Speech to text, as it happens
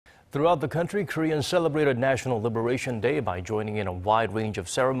Throughout the country, Koreans celebrated National Liberation Day by joining in a wide range of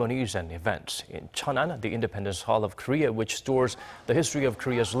ceremonies and events. In Cheonan, the Independence Hall of Korea, which stores the history of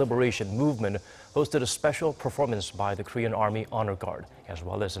Korea's liberation movement, hosted a special performance by the Korean Army Honor Guard, as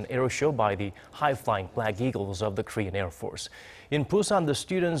well as an air show by the high-flying Black Eagles of the Korean Air Force. In Busan, the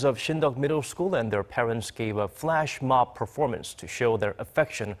students of Shinduk Middle School and their parents gave a flash mob performance to show their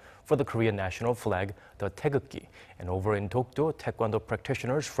affection for the Korean national flag, the Taegukki. And over in Dokdo, Taekwondo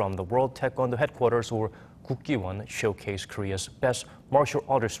practitioners from the World Taekwondo Headquarters, or Kukkiwon, showcased Korea's best martial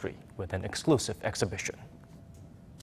artistry with an exclusive exhibition.